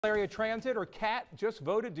Area Transit, or CAT, just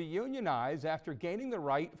voted to unionize after gaining the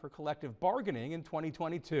right for collective bargaining in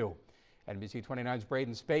 2022. NBC 29's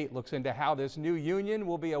Braden Spate looks into how this new union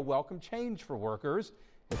will be a welcome change for workers.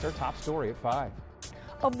 It's our top story at 5.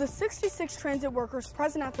 Of the 66 transit workers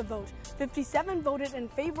present at the vote, 57 voted in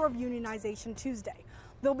favor of unionization Tuesday.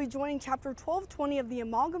 They'll be joining Chapter 1220 of the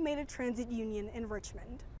Amalgamated Transit Union in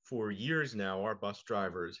Richmond. For years now, our bus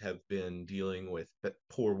drivers have been dealing with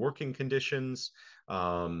poor working conditions,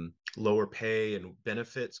 lower pay and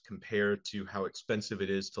benefits compared to how expensive it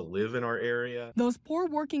is to live in our area. Those poor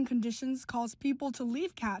working conditions caused people to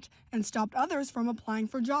leave CAT and stopped others from applying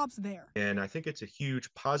for jobs there. And I think it's a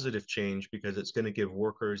huge positive change because it's going to give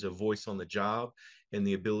workers a voice on the job and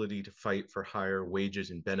the ability to fight for higher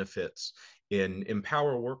wages and benefits and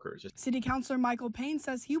empower workers. City Councilor Michael Payne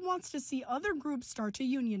says he wants to see other groups start to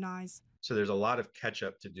unionize. So there's a lot of catch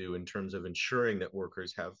up to do in terms of ensuring that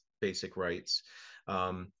workers have basic rights.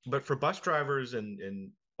 But for bus drivers and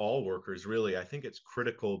all workers, really, I think it's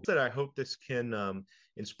critical that I hope this can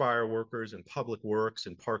inspire workers in public works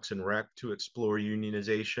and parks and rec to explore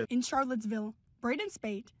unionization. In Charlottesville, Braden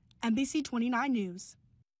Spate, NBC 29 News.